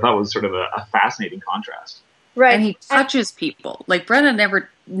characters, which I thought was sort of a fascinating contrast. Right. And he touches people. Brennan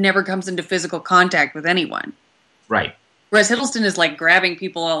never comes into physical contact with anyone. Right. Whereas Hiddleston is grabbing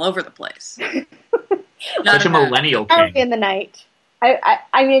people all over the place. Such a millennial king. In the night. I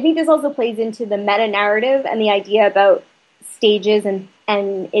think this also plays into the meta-narrative and the idea about stages and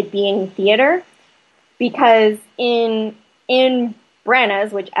it being theater. Because in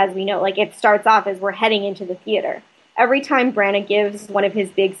Branagh's, which, as we know, it starts off as we're heading into the theater. Every time Branagh gives one of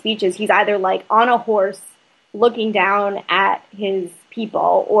his big speeches, he's either on a horse looking down at his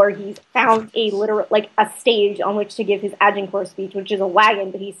people, or he's found a stage on which to give his Agincourt speech, which is a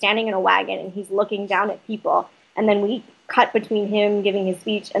wagon, but he's standing in a wagon and he's looking down at people. And then we cut between him giving his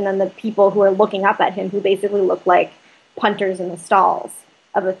speech and then the people who are looking up at him, who basically look like punters in the stalls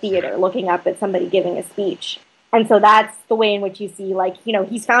of a theater looking up at somebody giving a speech. And so that's the way in which you see,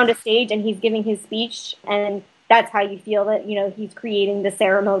 he's found a stage and he's giving his speech, and that's how you feel that, he's creating the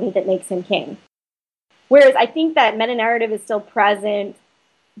ceremony that makes him king. Whereas I think that meta-narrative is still present,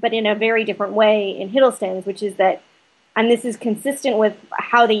 but in a very different way in Hiddleston's, which is that, and this is consistent with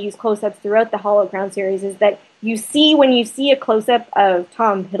how they use close-ups throughout the Hollow Crown series, is that when you see a close-up of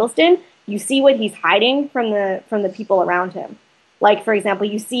Tom Hiddleston, you see what he's hiding from the people around him. For example,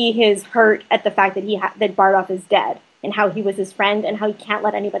 you see his hurt at the fact that that Bardolph is dead, and how he was his friend, and how he can't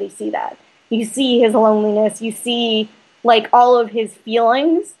let anybody see that. You see his loneliness. You see, all of his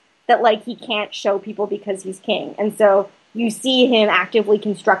feelings that, he can't show people because he's king. And so you see him actively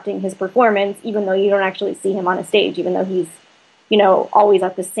constructing his performance, even though you don't actually see him on a stage, even though he's, always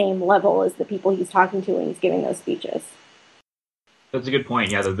at the same level as the people he's talking to when he's giving those speeches. That's a good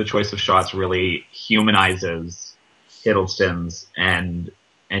point. Yeah, the choice of shots really humanizes Hiddleston's and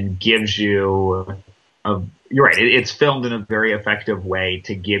gives you you're right. It's filmed in a very effective way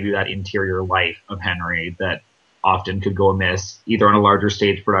to give you that interior life of Henry that often could go amiss either on a larger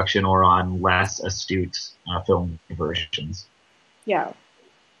stage production or on less astute film versions. Yeah.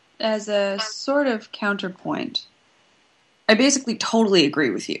 As a sort of counterpoint, I basically totally agree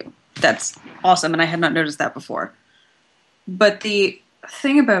with you. That's awesome, and I had not noticed that before. But the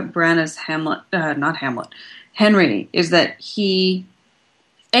thing about Branagh's Henry is that he's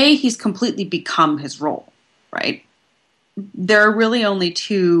completely become his role, right? There are really only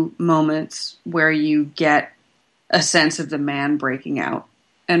two moments where you get a sense of the man breaking out.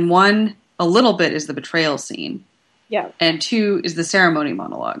 And one, a little bit, is the betrayal scene. Yeah. And two is the ceremony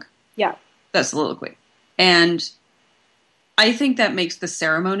monologue. Yeah. That's soliloquy. And I think that makes the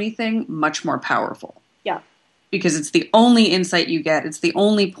ceremony thing much more powerful. Yeah. Because it's the only insight you get. It's the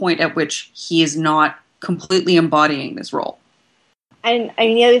only point at which he is not completely embodying this role. And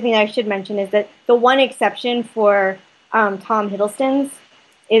the other thing I should mention is that the one exception for Tom Hiddleston's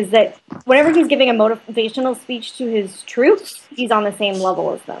is that whenever he's giving a motivational speech to his troops, he's on the same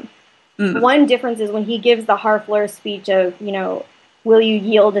level as them. One difference is when he gives the Harfleur speech of, will you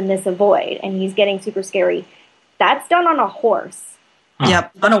yield in this avoid? And he's getting super scary. That's done on a horse.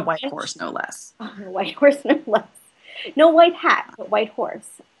 Yep, on a white horse, no less. On a white horse, no less. No white hat, but white horse.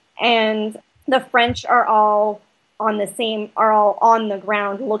 And the French are all on the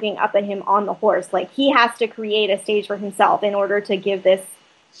ground looking up at him on the horse. Like, he has to create a stage for himself in order to give this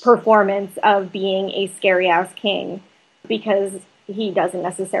performance of being a scary-ass king, because he doesn't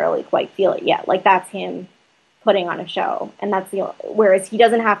necessarily quite feel it yet. Like, that's him putting on a show. And whereas he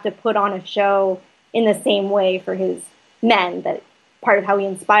doesn't have to put on a show in the same way for his men. That part of how he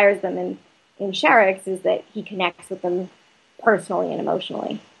inspires them in Sharix is that he connects with them personally and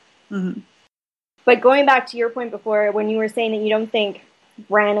emotionally. Mm-hmm. But going back to your point before, when you were saying that you don't think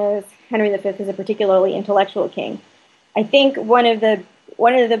Branagh's Henry V is a particularly intellectual king, I think one of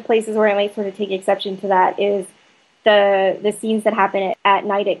the places where I might sort of take exception to that is the scenes that happen at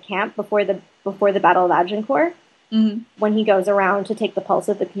night at camp before the Battle of Agincourt, when he goes around to take the pulse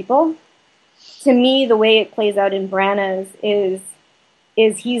of the people. To me, the way it plays out in Branagh's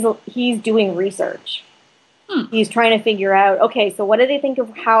is he's doing research. He's trying to figure out, okay, so what do they think of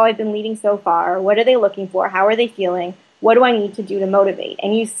how I've been leading so far? What are they looking for? How are they feeling? What do I need to do to motivate?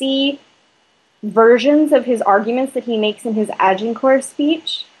 And you see versions of his arguments that he makes in his Agincourt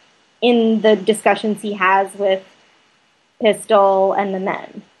speech in the discussions he has with Pistol and the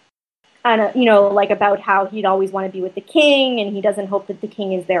men. And, like about how he'd always want to be with the king, and he doesn't hope that the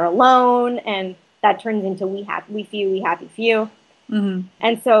king is there alone, and that turns into we happy few. Mm-hmm.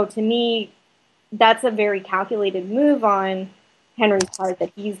 And so to me, that's a very calculated move on Henry's part, that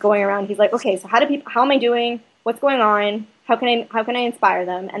he's going around, he's like, okay, so how am I doing? What's going on? How can I inspire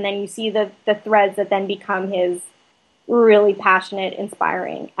them? And then you see the threads that then become his really passionate,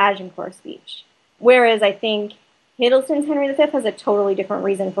 inspiring Agincourt speech. Whereas I think Hiddleston's Henry V has a totally different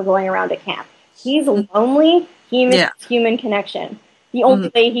reason for going around at camp. He's lonely. He misses human connection. The only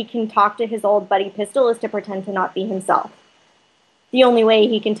way he can talk to his old buddy Pistol is to pretend to not be himself. The only way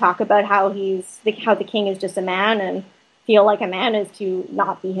he can talk about how the king is just a man and feel like a man is to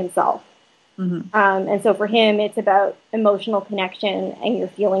not be himself. Mm-hmm. And so for him, it's about emotional connection, and you're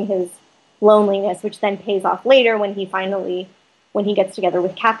feeling his loneliness, which then pays off later when he gets together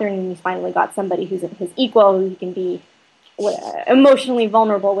with Catherine, and he's finally got somebody who's his equal, who he can be emotionally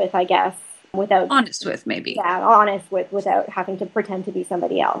vulnerable with, I guess, without honest with, maybe. Yeah, honest with, without having to pretend to be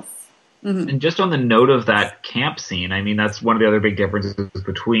somebody else. Mm-hmm. And just on the note of that camp scene, I mean, that's one of the other big differences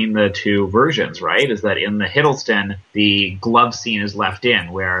between the two versions, right? Is that in the Hiddleston, the glove scene is left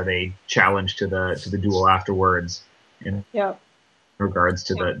in, where they challenge to the duel afterwards in regards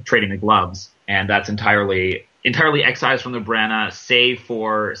to the trading the gloves, and that's entirely excised from the Branagh, save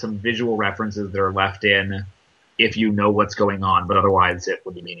for some visual references that are left in if you know what's going on, but otherwise it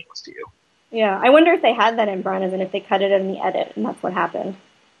would be meaningless to you. Yeah, I wonder if they had that in Branagh's and if they cut it in the edit, and that's what happened.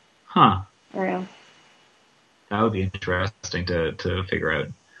 Huh. I don't know. That would be interesting to figure out.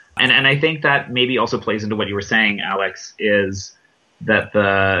 And I think that maybe also plays into what you were saying, Alex, is that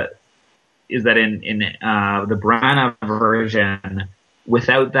in the Branagh version,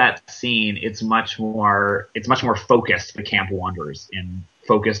 without that scene, it's much more focused, the Camp Wanderers, and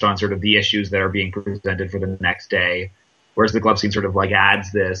focused on sort of the issues that are being presented for the next day. Whereas the glove scene sort of like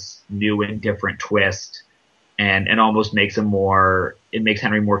adds this new and different twist and almost makes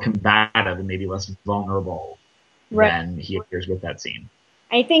Henry more combative and maybe less vulnerable than he appears with that scene.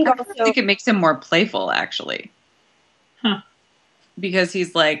 I think it makes him more playful, actually. Huh. Because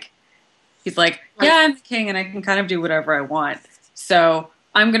he's like, yeah, I'm the king and I can kind of do whatever I want. So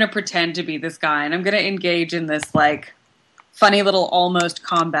I'm going to pretend to be this guy and I'm going to engage in this like funny little almost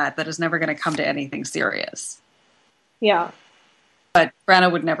combat that is never going to come to anything serious. Yeah. But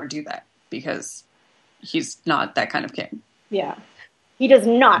Branagh would never do that because he's not that kind of king. Yeah. He does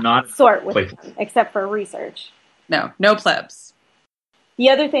not sort with them, except for research. No plebs.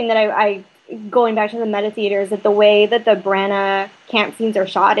 The other thing that I going back to the meta theater, is that the way that the Branagh camp scenes are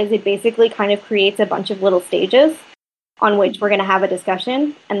shot is it basically kind of creates a bunch of little stages on which we're going to have a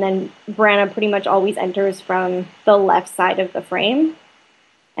discussion. And then Branagh pretty much always enters from the left side of the frame.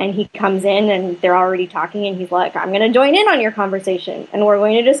 And he comes in and they're already talking and he's like, I'm going to join in on your conversation and we're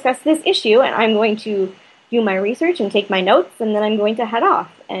going to discuss this issue and I'm going to do my research and take my notes and then I'm going to head off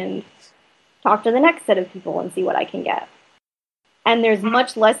and talk to the next set of people and see what I can get. And there's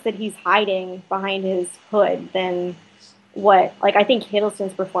much less that he's hiding behind his hood than I think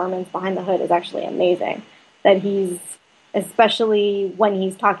Hiddleston's performance behind the hood is actually amazing. That he's, especially when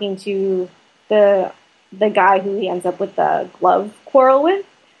he's talking to the guy who he ends up with the glove quarrel with,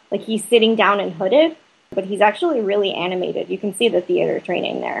 like he's sitting down and hooded, but he's actually really animated. You can see the theater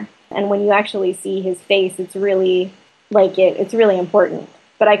training there. And when you actually see his face, it's really it's really important.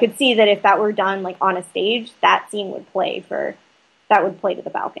 But I could see that if that were done like on a stage, that scene would play to the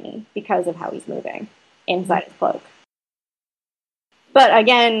balcony because of how he's moving inside his cloak. But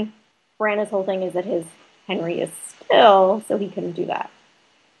again, Branna's whole thing is that his Henry is still, so he couldn't do that.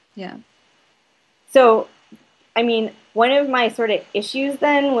 Yeah. So, I mean, one of my sort of issues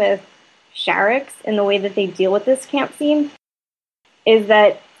then with Sharrock's and the way that they deal with this camp scene is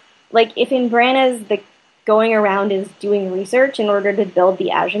that, like, if in Branna's the going around is doing research in order to build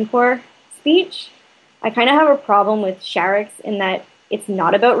the Agincourt speech, I kind of have a problem with Sharrock's in that it's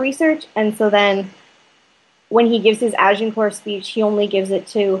not about research, and so then when he gives his Agincourt speech, he only gives it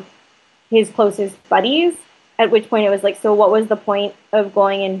to his closest buddies, at which point it was like, so what was the point of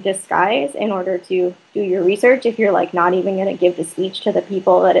going in disguise in order to do your research if you're, like, not even going to give the speech to the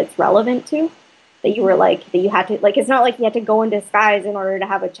people that it's relevant to? That you were, like, that you had to, like, it's not like you had to go in disguise in order to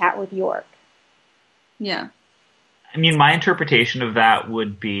have a chat with York. Yeah. I mean, my interpretation of that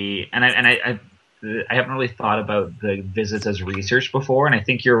would be, and I haven't really thought about the visits as research before, and I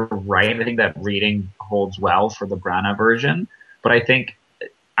think you're right. I think that reading holds well for the Branagh version, but I think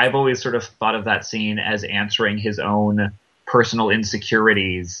I've always sort of thought of that scene as answering his own personal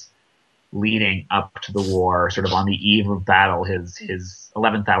insecurities leading up to the war, sort of on the eve of battle, his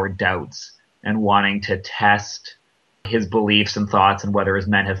 11th hour doubts, and wanting to test his beliefs and thoughts and whether his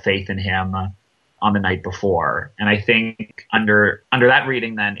men have faith in him on the night before. And I think under that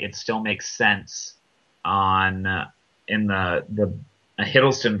reading, then it still makes sense in the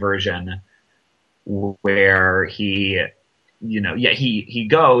Hiddleston version where he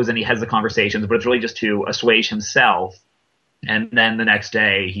goes and he has the conversations, but it's really just to assuage himself. And then the next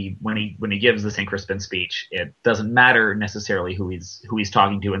day, when he gives the St. Crispin speech, it doesn't matter necessarily who he's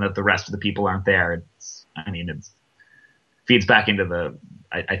talking to, and that the rest of the people aren't there. It feeds back into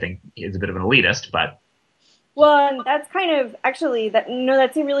I think he's a bit of an elitist, but. Well, that's kind of that's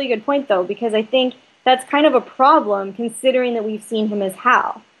a really good point though, because I think that's kind of a problem considering that we've seen him as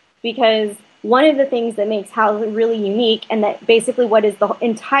Hal, because one of the things that makes Hal really unique, and that basically what is the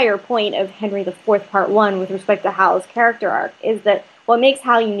entire point of Henry IV Part 1 with respect to Hal's character arc, is that what makes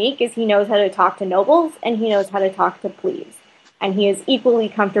Hal unique is he knows how to talk to nobles and he knows how to talk to plebes. And he is equally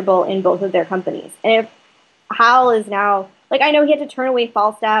comfortable in both of their companies. And if Hal is now, like, I know he had to turn away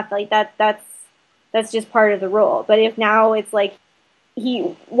Falstaff, like that's just part of the role. But if now it's like,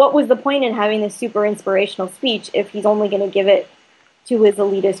 what was the point in having this super inspirational speech if he's only going to give it to his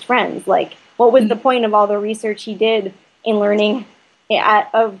elitist friends? Like, what was the point of all the research he did in learning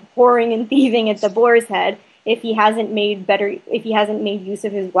of whoring and thieving at the Boar's Head if he hasn't made use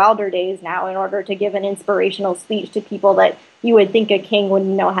of his wilder days now in order to give an inspirational speech to people that you would think a king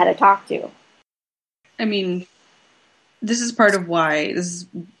wouldn't know how to talk to? I mean, this is part of why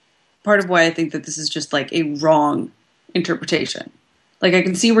I think that this is just like a wrong interpretation. Like, I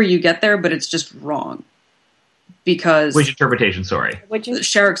can see where you get there, but it's just wrong. Because which interpretation? Sorry, which is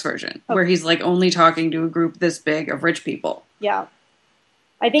Sharrock's version, where he's like only talking to a group this big of rich people. Yeah,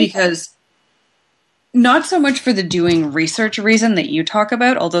 I think because not so much for the doing research reason that you talk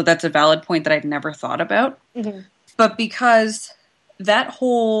about, although that's a valid point that I'd never thought about, but because that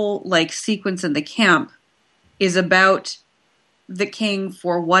whole like sequence in the camp is about the king,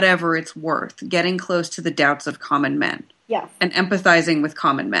 for whatever it's worth, getting close to the doubts of common men. Yes, and empathizing with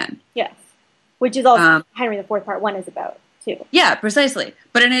common men. Yes. Which is also Henry IV Part 1 is about, too. Yeah, precisely.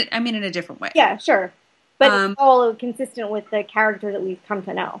 But in a different way. Yeah, sure. But it's all consistent with the character that we've come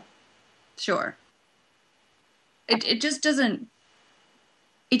to know. Sure. It just doesn't...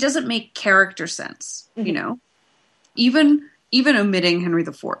 It doesn't make character sense, you know? Even omitting Henry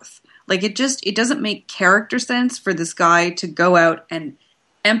IV. Like, it doesn't make character sense for this guy to go out and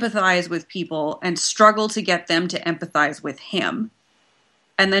empathize with people and struggle to get them to empathize with him.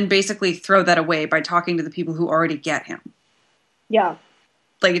 And then basically throw that away by talking to the people who already get him. Yeah.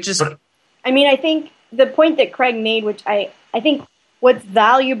 Like, it just... I mean, I think the point that Craig made, which I think what's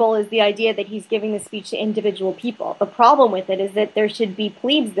valuable is the idea that he's giving the speech to individual people. The problem with it is that there should be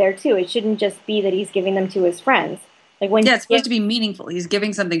plebes there, too. It shouldn't just be that he's giving them to his friends. Like when it's supposed to be meaningful. He's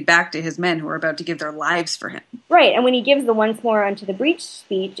giving something back to his men who are about to give their lives for him. Right, and when he gives the once more unto the breach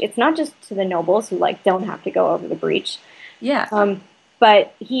speech, it's not just to the nobles who, like, don't have to go over the breach. Yeah.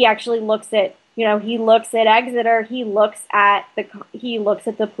 But he actually looks at, he looks at Exeter, he looks at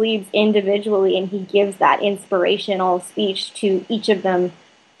the plebes individually, and he gives that inspirational speech to each of them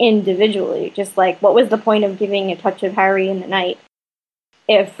individually. Just like, what was the point of giving a touch of Harry in the night?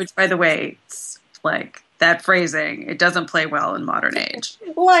 Which, by the way, it's like that phrasing, it doesn't play well in modern age.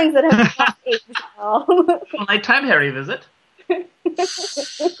 Lines that have not aged well. Nighttime Harry visit.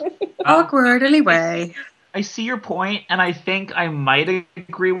 Awkward, anyway. I see your point, and I think I might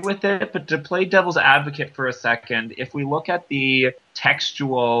agree with it, but to play devil's advocate for a second, if we look at the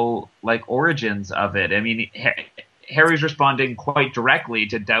textual origins of it, I mean, Harry's responding quite directly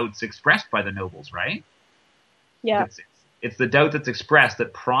to doubts expressed by the nobles, right? Yeah. It's the doubt that's expressed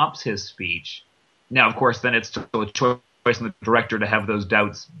that prompts his speech. Now, of course, then it's still a choice on the director to have those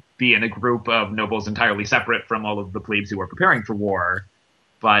doubts be in a group of nobles entirely separate from all of the plebes who are preparing for war.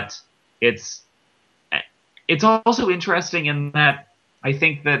 But it's also interesting in that I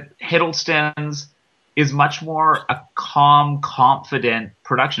think that Hiddleston's is much more a calm, confident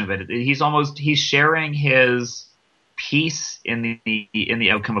production of it. He's sharing his peace in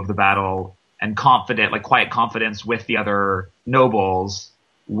the outcome of the battle and quiet confidence with the other nobles,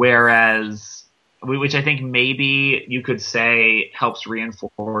 which I think maybe you could say helps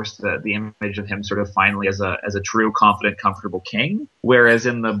reinforce the image of him sort of finally as a true, confident, comfortable king. Whereas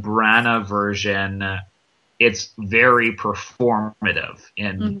in the Branagh version, it's very performative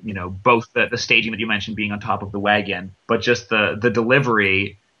in, both the staging that you mentioned being on top of the wagon, but just the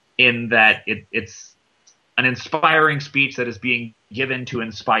delivery in that it's an inspiring speech that is being given to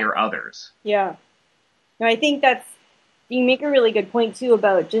inspire others. Yeah. No, I think you make a really good point too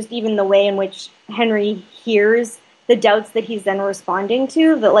about just even the way in which Henry hears the doubts that he's then responding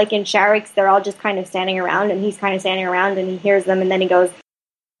to, that like in Sharrock's, they're all just kind of standing around and he's kind of standing around and he hears them and then he goes,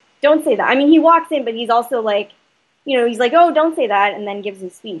 don't say that. I mean, he walks in, but he's also like, he's like, oh, don't say that, and then gives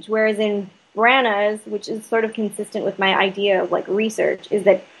his speech. Whereas in Branagh's, which is sort of consistent with my idea of like research, is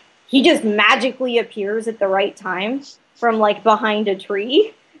that he just magically appears at the right time from like behind a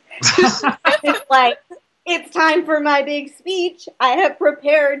tree. It's like, it's time for my big speech. I have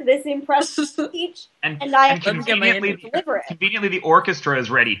prepared this impressive speech, and I have to deliver it. Conveniently, the orchestra is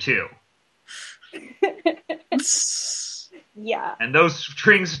ready too. Yeah. And those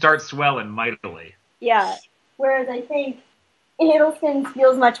strings start swelling mightily. Yeah. Whereas I think Hiddleston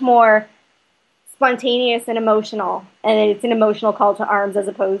feels much more spontaneous and emotional, and it's an emotional call to arms as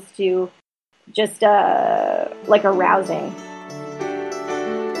opposed to just like a rousing.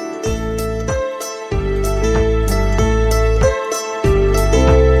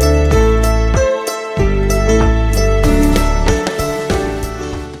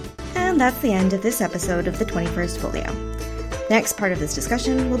 And that's the end of this episode of the 21st Folio. The next part of this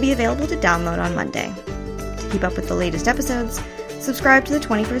discussion will be available to download on Monday. To keep up with the latest episodes, subscribe to the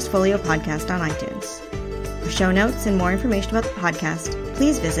 21st Folio podcast on iTunes. For show notes and more information about the podcast,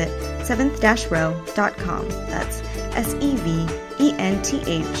 please visit 7th-row.com. That's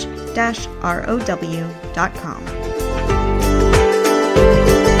SEVENTH-ROW.com.